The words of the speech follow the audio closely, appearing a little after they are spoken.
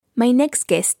My next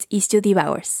guest is Judy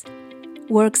Bowers,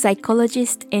 work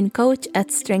psychologist and coach at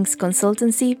Strengths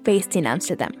Consultancy based in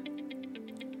Amsterdam.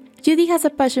 Judy has a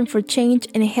passion for change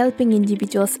and helping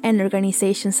individuals and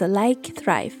organizations alike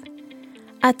thrive.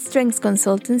 At Strengths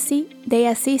Consultancy, they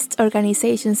assist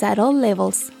organizations at all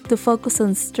levels to focus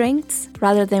on strengths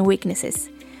rather than weaknesses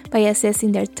by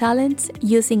assessing their talents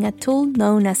using a tool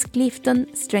known as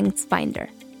Clifton Strengths Finder.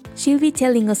 She'll be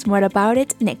telling us more about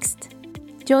it next.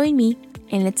 Join me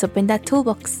and let's open that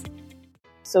toolbox.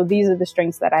 So these are the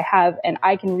strengths that I have, and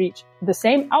I can reach the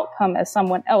same outcome as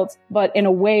someone else, but in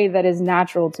a way that is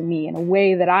natural to me, in a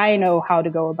way that I know how to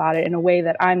go about it, in a way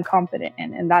that I'm confident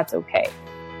in, and that's okay.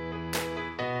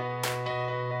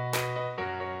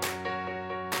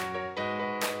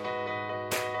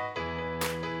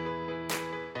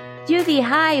 Judy,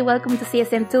 hi, welcome to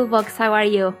CSM Toolbox. How are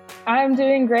you? I'm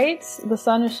doing great. The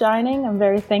sun is shining. I'm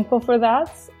very thankful for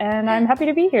that. And I'm happy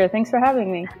to be here. Thanks for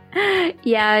having me.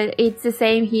 Yeah, it's the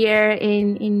same here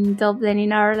in Dublin,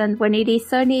 in Ireland. When it is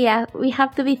sunny, we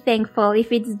have to be thankful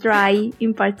if it's dry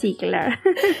in particular.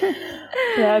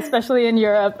 Yeah, especially in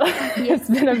Europe. It's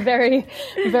been a very,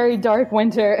 very dark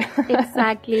winter.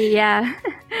 Exactly, yeah.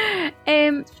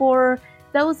 For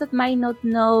those that might not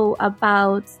know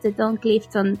about the Don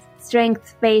Clifton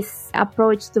strength-based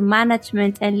approach to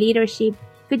management and leadership,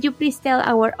 could you please tell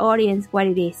our audience what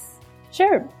it is?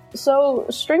 Sure. So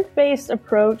strength-based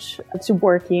approach to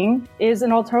working is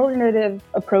an alternative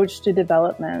approach to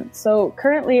development. So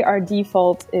currently our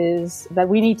default is that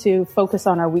we need to focus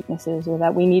on our weaknesses or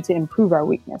that we need to improve our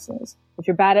weaknesses. If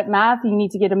you're bad at math, you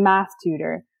need to get a math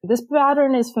tutor. This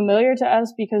pattern is familiar to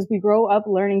us because we grow up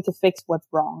learning to fix what's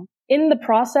wrong. In the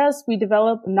process, we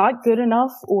develop not good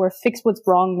enough or fix what's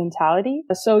wrong mentality.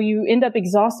 So you end up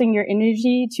exhausting your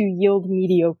energy to yield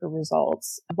mediocre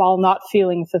results while not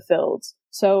feeling fulfilled.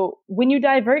 So when you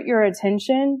divert your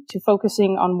attention to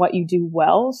focusing on what you do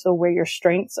well, so where your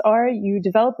strengths are, you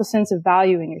develop a sense of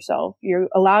value in yourself. You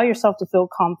allow yourself to feel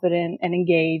confident and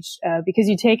engaged because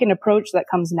you take an approach that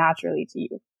comes naturally to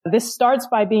you. This starts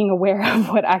by being aware of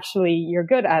what actually you're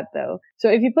good at, though. So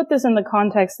if you put this in the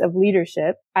context of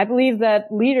leadership, I believe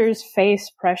that leaders face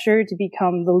pressure to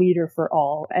become the leader for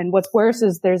all. And what's worse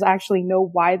is there's actually no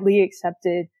widely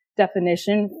accepted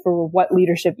definition for what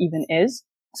leadership even is.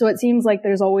 So it seems like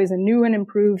there's always a new and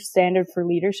improved standard for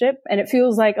leadership, and it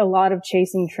feels like a lot of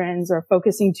chasing trends are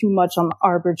focusing too much on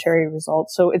arbitrary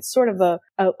results. So it's sort of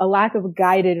a lack of a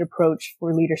guided approach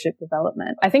for leadership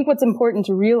development. I think what's important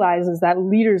to realize is that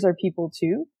leaders are people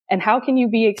too. And how can you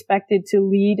be expected to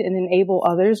lead and enable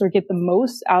others or get the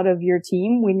most out of your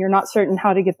team when you're not certain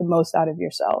how to get the most out of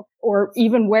yourself or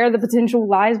even where the potential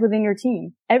lies within your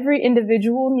team? Every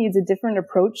individual needs a different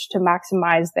approach to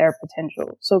maximize their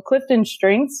potential. So Clifton's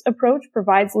Strengths approach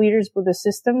provides leaders with a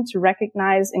system to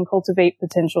recognize and cultivate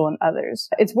potential in others.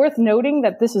 It's worth noting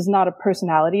that this is not a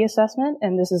personality assessment,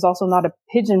 and this is also not a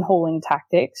pigeonholing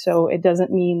tactic. So it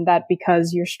doesn't mean that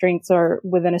because your strengths are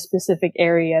within a specific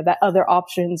area that other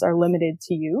options are limited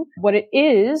to you. What it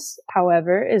is,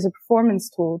 however, is a performance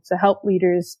tool to help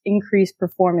leaders increase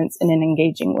performance in an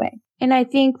engaging way. And I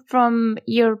think from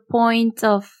your point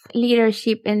of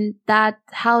leadership and that,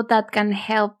 how that can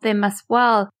help them as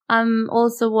well, I'm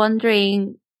also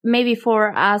wondering, maybe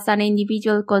for us, an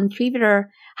individual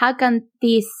contributor, how can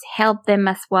this help them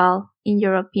as well, in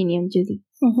your opinion, Judy?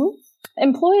 Mm-hmm.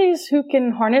 Employees who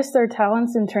can harness their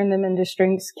talents and turn them into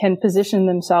strengths can position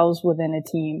themselves within a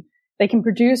team. They can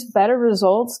produce better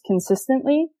results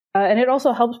consistently, and it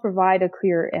also helps provide a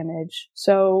clearer image.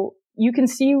 So you can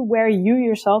see where you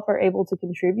yourself are able to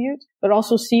contribute, but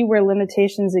also see where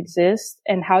limitations exist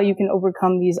and how you can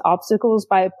overcome these obstacles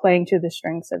by playing to the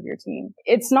strengths of your team.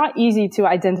 It's not easy to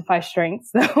identify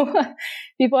strengths, though.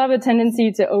 People have a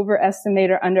tendency to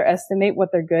overestimate or underestimate what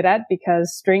they're good at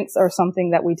because strengths are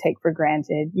something that we take for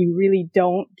granted. You really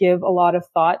don't give a lot of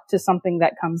thought to something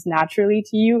that comes naturally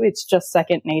to you. It's just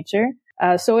second nature.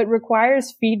 So it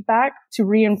requires feedback to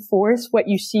reinforce what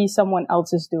you see someone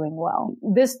else is doing well.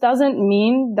 This doesn't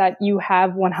mean that you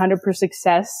have 100%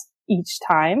 success each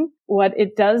time. What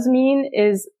it does mean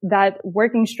is that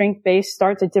working strength-based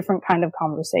starts a different kind of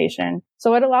conversation.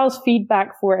 So it allows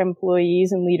feedback for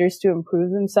employees and leaders to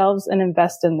improve themselves and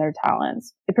invest in their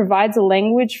talents. It provides a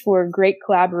language for great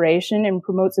collaboration and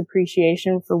promotes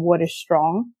appreciation for what is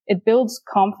strong. It builds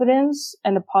confidence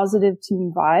and a positive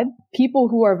team vibe. People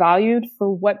who are valued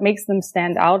for what makes them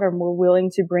stand out are more willing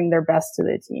to bring their best to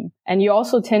the team. And you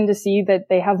also tend to see that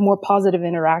they have more positive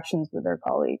interactions with their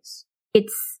colleagues.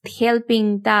 It's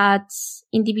helping that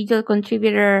individual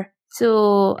contributor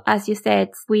to, as you said,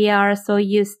 we are so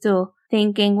used to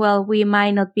thinking, well, we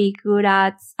might not be good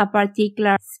at a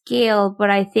particular skill, but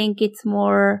I think it's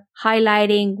more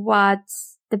highlighting what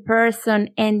the person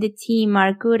and the team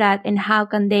are good at and how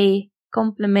can they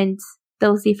complement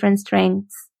those different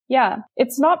strengths. Yeah,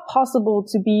 it's not possible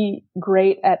to be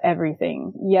great at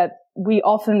everything, yet we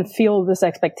often feel this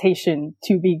expectation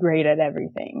to be great at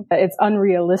everything. It's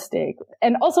unrealistic.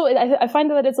 And also, I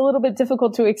find that it's a little bit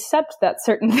difficult to accept that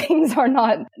certain things are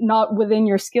not within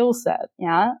your skill set.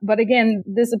 Yeah. But again,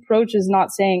 this approach is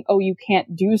not saying, oh, you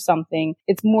can't do something.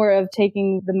 It's more of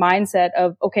taking the mindset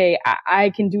of, okay,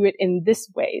 I can do it in this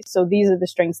way. So these are the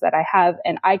strengths that I have,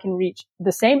 and I can reach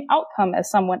the same outcome as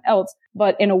someone else,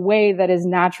 but in a way that is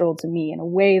natural to me, in a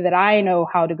way that I know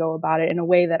how to go about it, in a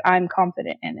way that I'm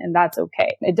confident in. And that's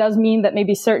okay. It does mean that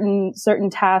maybe certain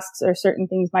tasks or certain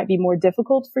things might be more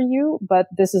difficult for you, but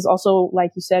this is also,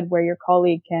 like you said, where your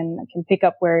colleague can pick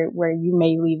up where you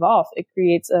may leave off. It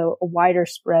creates a wider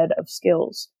spread of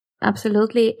skills.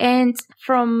 Absolutely. And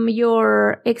from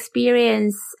your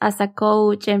experience as a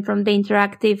coach and from the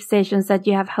interactive sessions that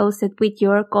you have hosted with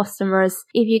your customers,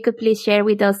 if you could please share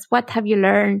with us, what have you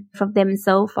learned from them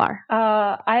so far?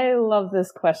 I love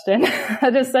this question.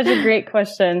 That is such a great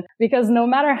question, because no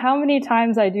matter how many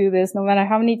times I do this, no matter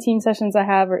how many team sessions I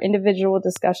have or individual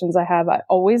discussions I have, I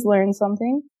always learn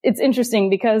something. It's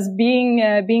interesting because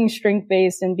being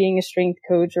strength-based and being a strength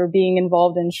coach or being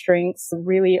involved in strengths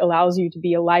really allows you to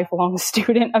be a lifelong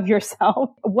student of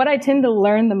yourself. What I tend to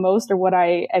learn the most, or what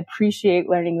I appreciate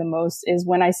learning the most, is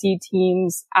when I see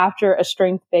teams after a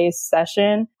strength-based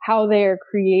session, how they are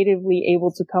creatively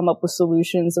able to come up with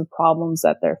solutions of problems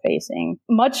that they're facing.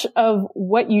 Much of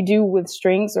what you do with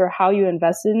strengths or how you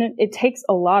invest in it, it takes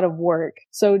a lot of work.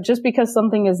 So just because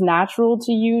something is natural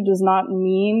to you does not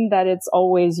mean that it's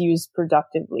always used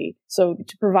productively. So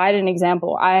to provide an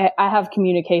example, I have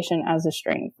communication as a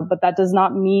strength, but that does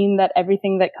not mean that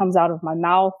everything that comes out of my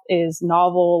mouth is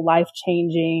novel,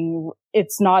 life-changing.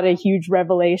 It's not a huge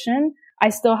revelation. I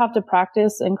still have to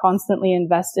practice and constantly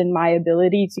invest in my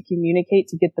ability to communicate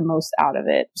to get the most out of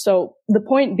it. So the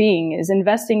point being is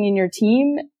investing in your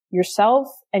team, yourself,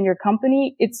 and your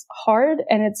company. It's hard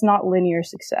and it's not linear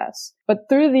success. But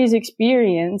through these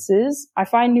experiences, I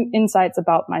find new insights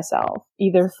about myself,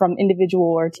 either from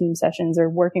individual or team sessions or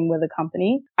working with a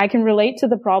company. I can relate to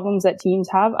the problems that teams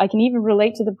have. I can even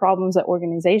relate to the problems that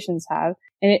organizations have.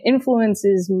 And it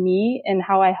influences me and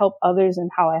how I help others and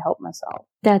how I help myself.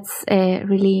 That's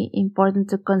really important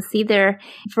to consider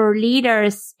for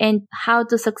leaders and how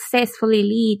to successfully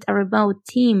lead a remote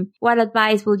team. What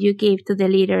advice would you give to the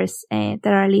leaders that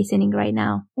are listening right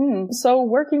now? So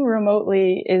working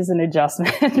remotely is an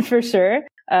adjustment for sure.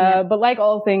 But like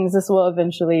all things, this will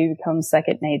eventually become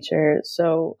second nature.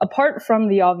 So apart from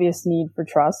the obvious need for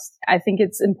trust, I think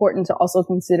it's important to also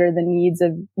consider the needs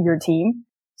of your team.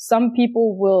 Some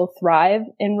people will thrive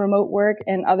in remote work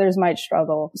and others might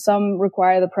struggle. Some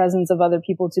require the presence of other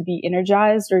people to be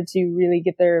energized or to really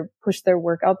push their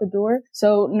work out the door.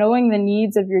 So knowing the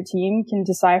needs of your team can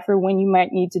decipher when you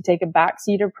might need to take a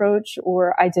backseat approach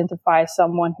or identify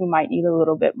someone who might need a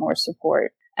little bit more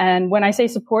support. And when I say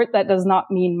support, that does not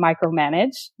mean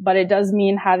micromanage, but it does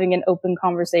mean having an open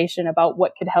conversation about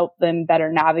what could help them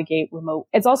better navigate remote.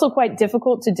 It's also quite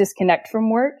difficult to disconnect from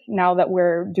work now that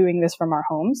we're doing this from our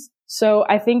homes. So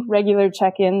I think regular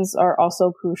check-ins are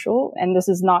also crucial. And this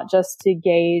is not just to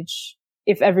gauge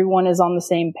if everyone is on the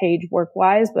same page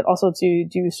work-wise, but also to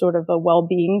do sort of a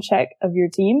well-being check of your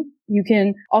team. You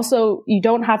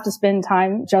don't have to spend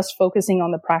time just focusing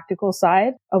on the practical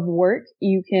side of work.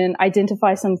 You can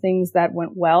identify some things that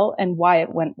went well and why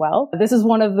it went well. This is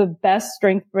one of the best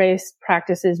strength-based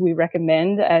practices we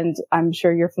recommend, and I'm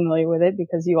sure you're familiar with it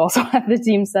because you also have the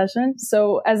team session.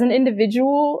 So as an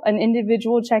individual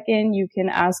check-in, you can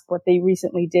ask what they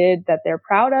recently did that they're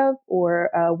proud of, or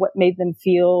what made them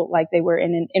feel like they were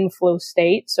in an inflow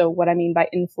state. So what I mean by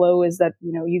inflow is that,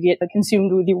 you get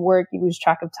consumed with your work, you lose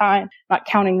track of time, not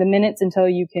counting the minutes until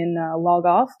you can log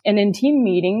off. And in team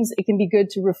meetings, it can be good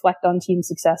to reflect on team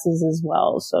successes as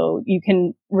well. So you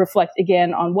can reflect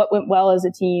again on what went well as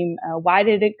a team, why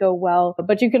did it go well?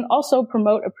 But you can also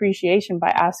promote appreciation by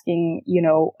asking,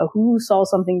 who saw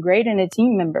something great in a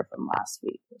team member from last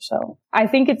week or so. I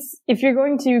think if you're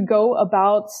going to go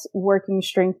about working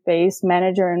strength-based,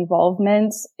 manager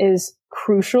involvement is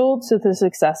crucial to the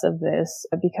success of this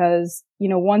because,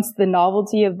 once the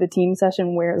novelty of the team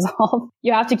session wears off,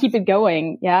 you have to keep it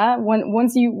going. Yeah.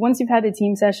 Once you've had a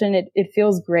team session, it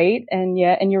feels great and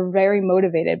you're very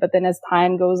motivated. But then as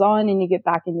time goes on and you get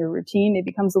back in your routine, it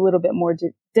becomes a little bit more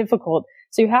difficult.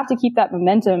 So you have to keep that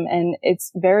momentum, and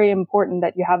it's very important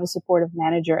that you have a supportive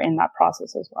manager in that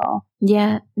process as well.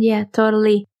 Yeah,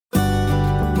 totally.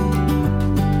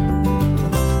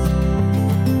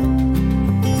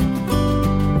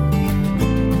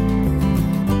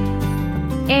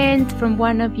 And from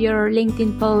one of your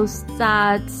LinkedIn posts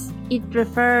that it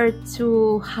referred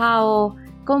to how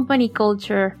company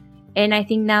culture, and I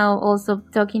think now also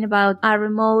talking about a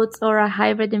remote or a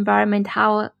hybrid environment,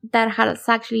 how that has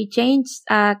actually changed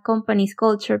a company's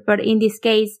culture. But in this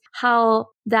case, how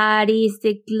that is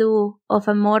the glue of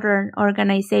a modern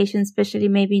organization, especially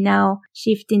maybe now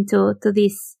shifting to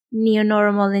this new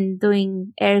normal and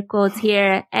doing air quotes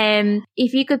here.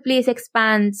 If you could please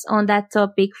expand on that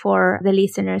topic for the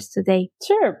listeners today.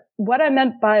 Sure. What I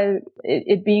meant by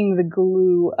it being the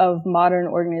glue of modern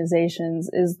organizations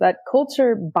is that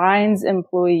culture binds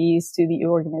employees to the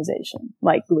organization,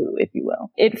 like glue, if you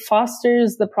will. It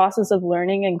fosters the process of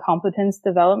learning and competence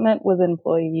development with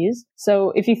employees.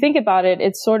 So if you think about it,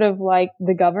 it's sort of like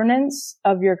the governance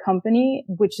of your company,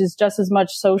 which is just as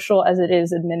much social as it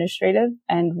is administrative.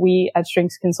 And we at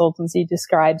Strengths Consultancy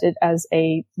described it as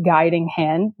a guiding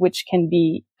hand, which can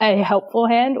be a helpful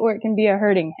hand or it can be a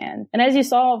hurting hand. And as you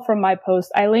saw from my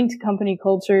post, I linked company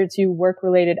culture to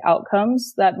work-related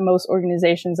outcomes that most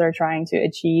organizations are trying to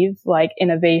achieve, like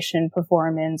innovation,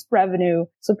 performance, revenue.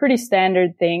 So pretty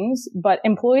standard things. But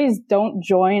employees don't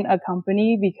join a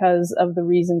company because of the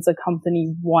reasons a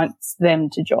company wants them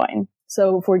to join.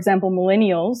 So, for example,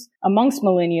 amongst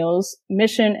millennials,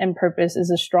 mission and purpose is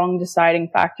a strong deciding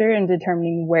factor in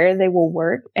determining where they will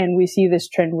work. And we see this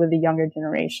trend with the younger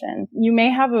generation. You may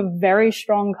have a very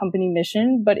strong company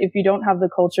mission, but if you don't have the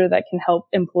culture that can help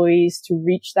employees to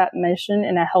reach that mission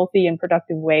in a healthy and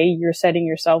productive way, you're setting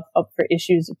yourself up for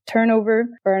issues of turnover,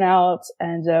 burnout,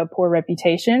 and poor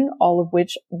reputation, all of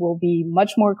which will be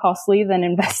much more costly than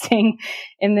investing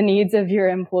in the needs of your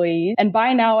employees. And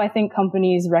by now, I think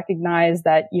companies recognize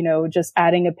that, just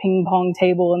adding a ping pong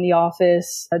table in the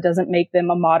office doesn't make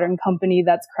them a modern company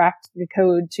that's cracked the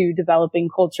code to developing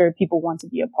culture people want to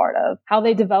be a part of. How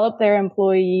they develop their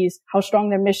employees, how strong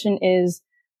their mission is,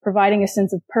 providing a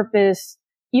sense of purpose,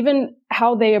 even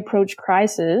how they approach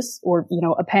crisis or,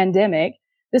 a pandemic,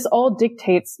 this all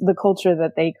dictates the culture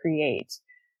that they create.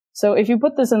 So if you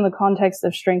put this in the context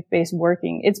of strength-based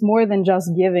working, it's more than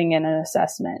just giving an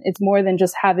assessment. It's more than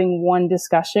just having one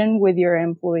discussion with your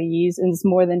employees, and it's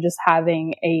more than just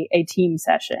having a team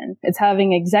session. It's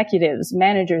having executives,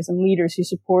 managers, and leaders who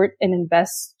support and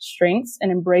invest strengths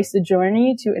and embrace the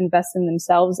journey to invest in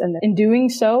themselves. And in doing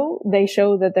so, they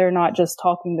show that they're not just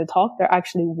talking the talk, they're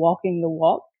actually walking the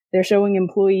walk. They're showing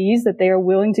employees that they are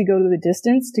willing to go to the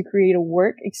distance to create a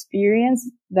work experience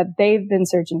that they've been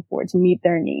searching for to meet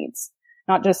their needs.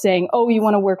 Not just saying, oh, you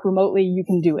want to work remotely, you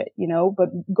can do it, but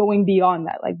going beyond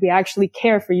that. Like, we actually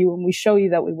care for you and we show you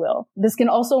that we will. This can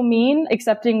also mean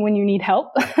accepting when you need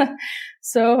help.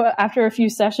 So after a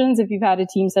few sessions, if you've had a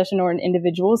team session or an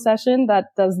individual session, that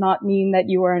does not mean that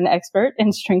you are an expert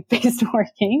in strength-based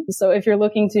working. So if you're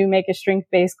looking to make a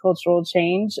strength-based cultural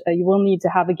change, you will need to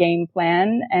have a game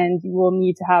plan, and you will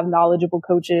need to have knowledgeable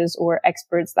coaches or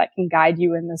experts that can guide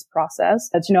you in this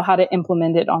process to know how to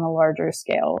implement it on a larger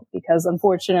scale. Because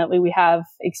unfortunately, we have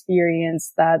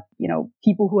experienced that,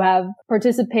 people who have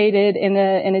participated in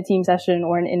a team session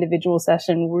or an individual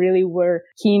session really were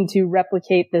keen to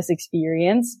replicate this experience.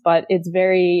 But it's a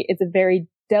very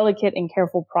delicate and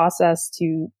careful process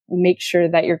to make sure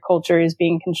that your culture is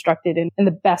being constructed in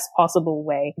the best possible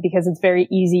way, because it's very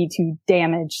easy to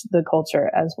damage the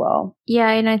culture as well. Yeah,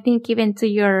 and I think even to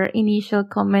your initial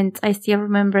comment, I still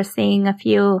remember seeing a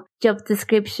few job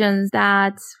descriptions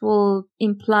that will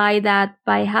imply that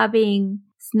by having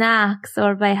snacks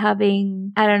or by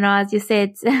having, I don't know, as you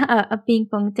said, a ping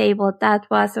pong table, that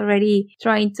was already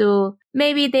trying to,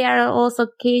 maybe they are also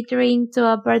catering to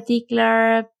a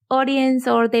particular audience,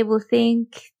 or they will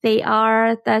think they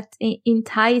are that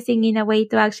enticing in a way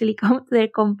to actually come to their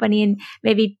company. And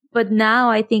maybe, but now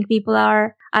I think people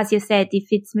are, as you said, if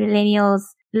it's millennials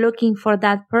looking for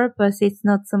that purpose, it's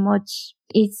not so much,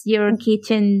 it's your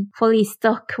kitchen fully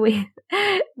stocked with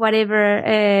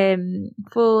whatever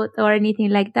food or anything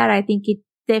like that. I think it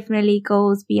definitely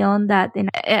goes beyond that. And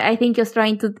I think just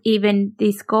trying to even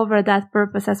discover that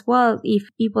purpose as well. If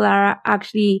people are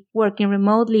actually working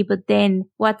remotely, but then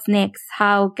what's next?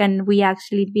 How can we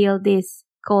actually build this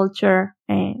culture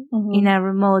in a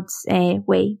remote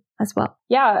way as well?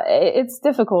 Yeah, it's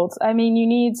difficult. I mean, you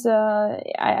need to,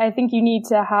 I think you need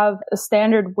to have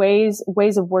standard ways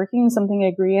of working, something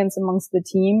agreements amongst the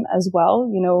team as well.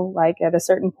 You know, like at a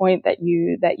certain point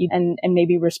and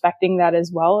maybe respecting that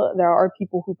as well. There are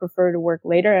people who prefer to work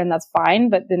later, and that's fine,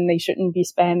 but then they shouldn't be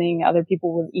spamming other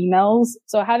people with emails.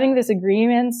 So having this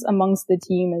agreements amongst the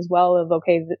team as well of,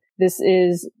 okay, this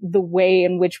is the way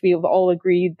in which we have all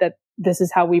agreed that this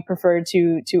is how we prefer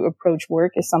to approach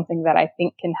work is something that I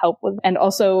think can help with. And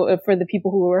also for the people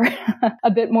who are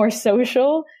a bit more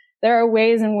social, there are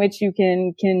ways in which you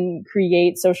can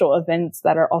create social events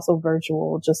that are also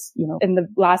virtual. Just, you know, in the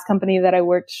last company that I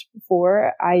worked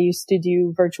for, I used to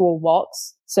do virtual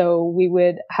walks. So we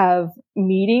would have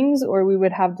meetings or we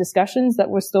would have discussions that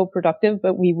were still productive,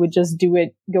 but we would just do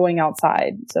it going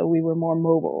outside. So we were more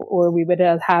mobile, or we would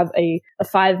have a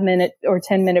 5-minute or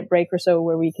 10-minute break or so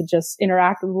where we could just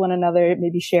interact with one another,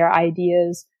 maybe share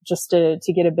ideas just to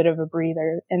get a bit of a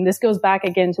breather. And this goes back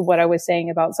again to what I was saying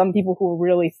about some people who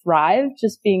really thrive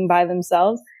just being by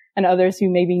themselves and others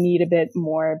who maybe need a bit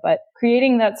more. But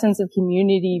creating that sense of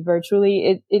community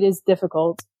virtually, it is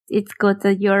difficult. It's good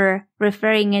that you're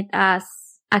referring it as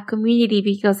a community,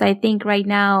 because I think right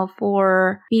now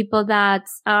for people that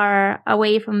are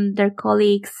away from their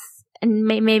colleagues and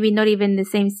maybe not even the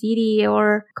same city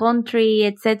or country,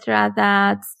 etc.,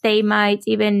 that they might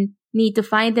even need to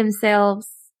find themselves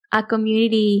a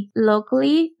community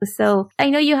locally. So I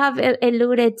know you have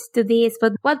alluded to this,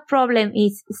 but what problem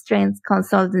is Strengths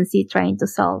Consultancy trying to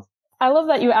solve? I love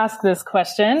that you asked this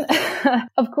question.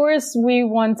 Of course, we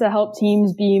want to help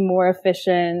teams be more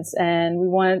efficient, and we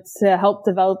want to help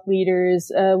develop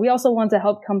leaders. We also want to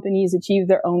help companies achieve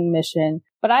their own mission.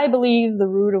 But I believe the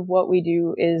root of what we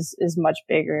do is much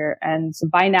bigger. And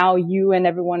by now, you and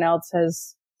everyone else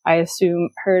has, I assume,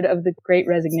 heard of the Great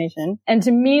Resignation. And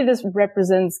to me, this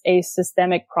represents a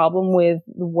systemic problem with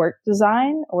work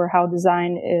design, or how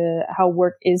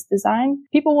work is designed.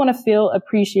 People want to feel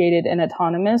appreciated and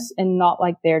autonomous and not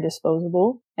like they're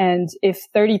disposable. And if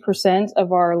 30%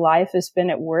 of our life is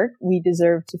spent at work, we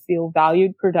deserve to feel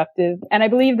valued, productive. And I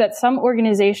believe that some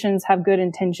organizations have good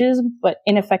intentions, but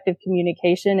ineffective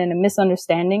communication and a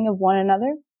misunderstanding of one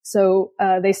another. So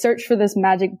they search for this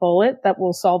magic bullet that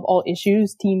will solve all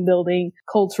issues: team building,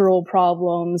 cultural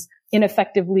problems,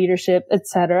 ineffective leadership,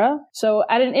 etc. So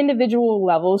at an individual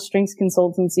level, Strengths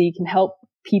Consultancy can help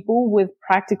people with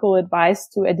practical advice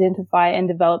to identify and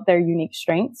develop their unique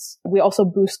strengths. We also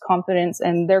boost confidence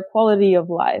and their quality of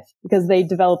life because they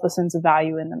develop a sense of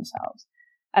value in themselves.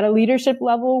 At a leadership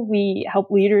level, we help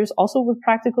leaders also with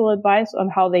practical advice on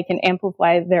how they can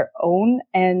amplify their own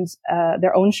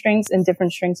strengths and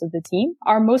different strengths of the team.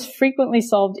 Our most frequently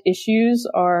solved issues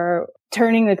are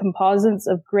turning the composites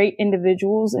of great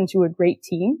individuals into a great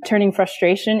team, turning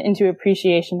frustration into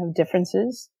appreciation of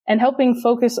differences, and helping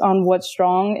focus on what's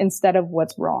strong instead of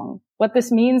what's wrong. What this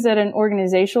means at an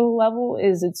organizational level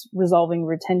is it's resolving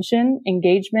retention,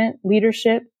 engagement,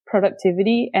 leadership,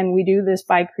 productivity, and we do this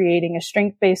by creating a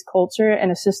strength-based culture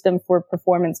and a system for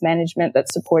performance management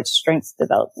that supports strengths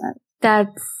development.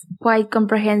 That's quite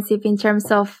comprehensive in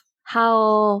terms of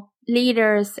how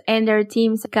leaders and their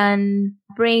teams can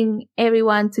bring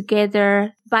everyone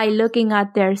together by looking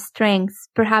at their strengths,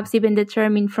 perhaps even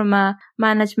determine from a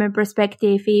management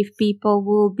perspective if people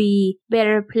will be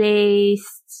better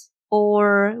placed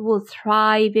or will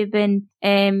thrive even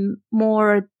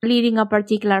more leading a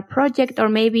particular project, or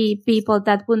maybe people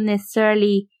that wouldn't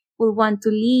necessarily will want to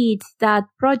lead that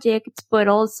project, but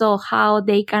also how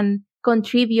they can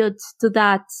contribute to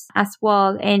that as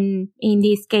well. And in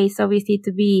this case, obviously,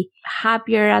 to be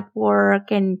happier at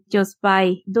work and just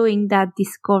by doing that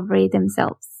discovery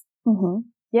themselves. Mm-hmm.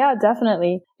 Yeah,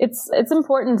 definitely. It's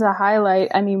important to highlight,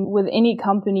 I mean, with any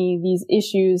company, these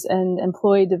issues and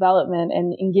employee development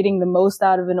and getting the most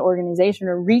out of an organization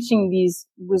or reaching these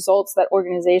results that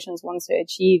organizations want to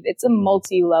achieve. It's a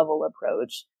multi-level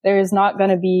approach. There is not going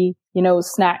to be,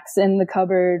 snacks in the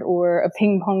cupboard or a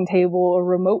ping pong table or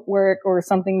remote work or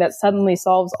something that suddenly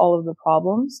solves all of the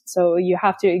problems. So you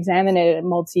have to examine it at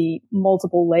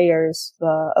multiple layers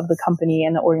of the company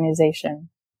and the organization.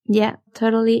 Yeah,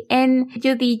 totally. And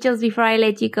Judy, just before I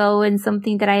let you go, and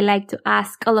something that I like to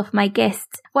ask all of my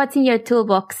guests, what's in your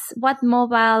toolbox? What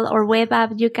mobile or web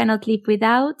app you cannot live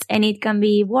without? And it can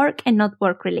be work and not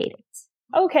work related.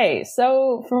 Okay,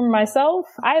 so for myself,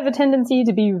 I have a tendency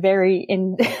to be very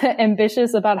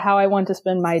ambitious about how I want to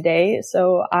spend my day.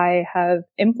 So I have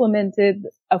implemented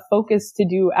a Focus To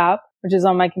Do app which is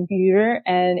on my computer,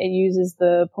 and it uses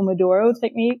the Pomodoro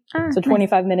technique. So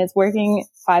 25 minutes working,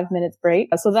 5 minutes break,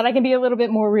 so that I can be a little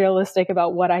bit more realistic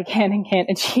about what I can and can't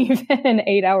achieve in an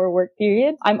 8-hour work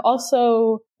period. I'm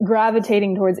also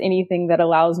gravitating towards anything that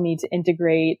allows me to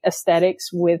integrate aesthetics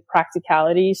with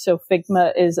practicality. So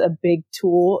Figma is a big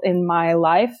tool in my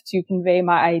life to convey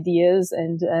my ideas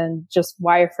and just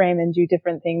wireframe and do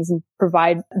different things and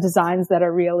provide designs that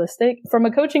are realistic. From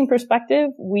a coaching perspective,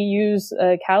 we use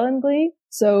Calendly.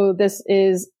 So this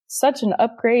is such an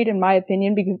upgrade in my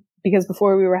opinion because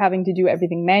before we were having to do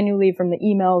everything manually, from the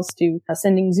emails to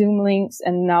sending Zoom links.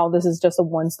 And now this is just a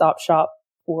one-stop shop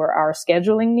for our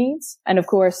scheduling needs. And of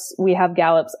course, we have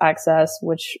Gallup's Access,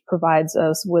 which provides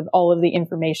us with all of the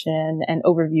information and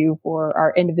overview for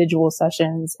our individual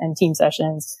sessions and team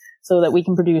sessions so that we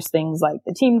can produce things like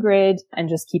the team grid and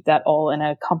just keep that all in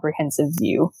a comprehensive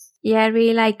view. Yeah, I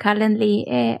really like Calendly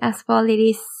as well. It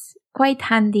is quite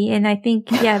handy. And I think,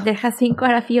 there has been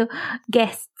quite a few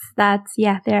guests that,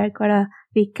 they're quite a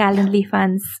big Calendly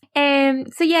fans.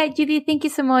 So Judy, thank you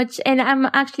so much. And I'm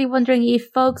actually wondering if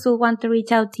folks will want to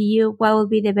reach out to you, what would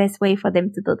be the best way for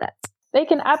them to do that? They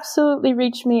can absolutely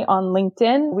reach me on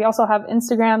LinkedIn. We also have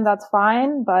Instagram, that's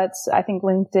fine, but I think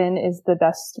LinkedIn is the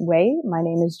best way. My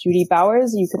name is Judy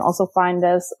Bowers. You can also find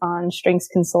us on Strengths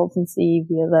Consultancy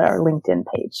via our LinkedIn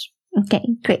page. Okay,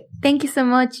 great. Thank you so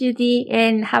much, Judy,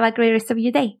 and have a great rest of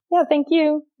your day. Yeah, thank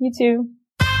you. You too.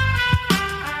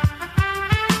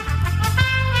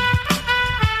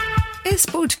 Esse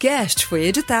podcast foi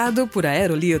editado por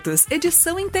Aerolitos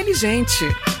Edição Inteligente.